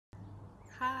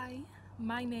Hi,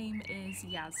 my name is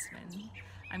Yasmin.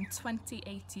 I'm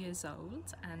 28 years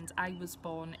old and I was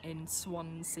born in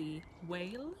Swansea,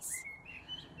 Wales.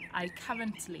 I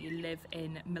currently live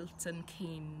in Milton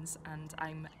Keynes and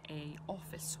I'm an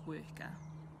office worker.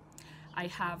 I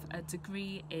have a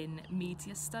degree in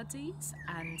media studies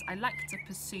and I like to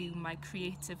pursue my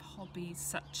creative hobbies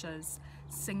such as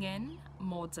singing,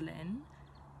 modelling,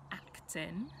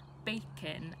 acting,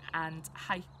 baking and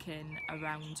hiking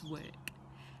around work.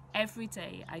 Every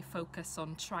day I focus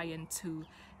on trying to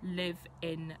live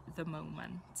in the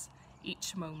moment.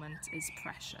 Each moment is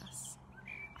precious.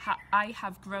 I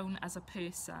have grown as a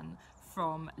person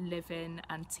from living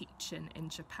and teaching in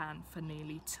Japan for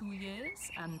nearly 2 years,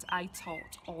 and I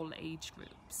taught all age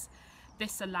groups.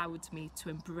 This allowed me to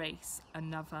embrace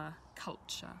another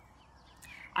culture.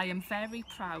 I am very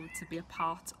proud to be a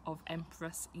part of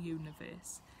Empress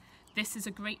Universe. This is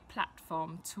a great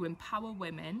platform to empower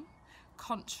women,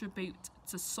 contribute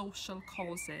to social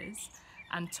causes,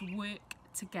 and to work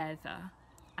together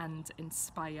and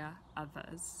inspire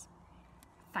others.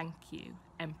 Thank you,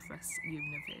 Empress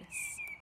Universe.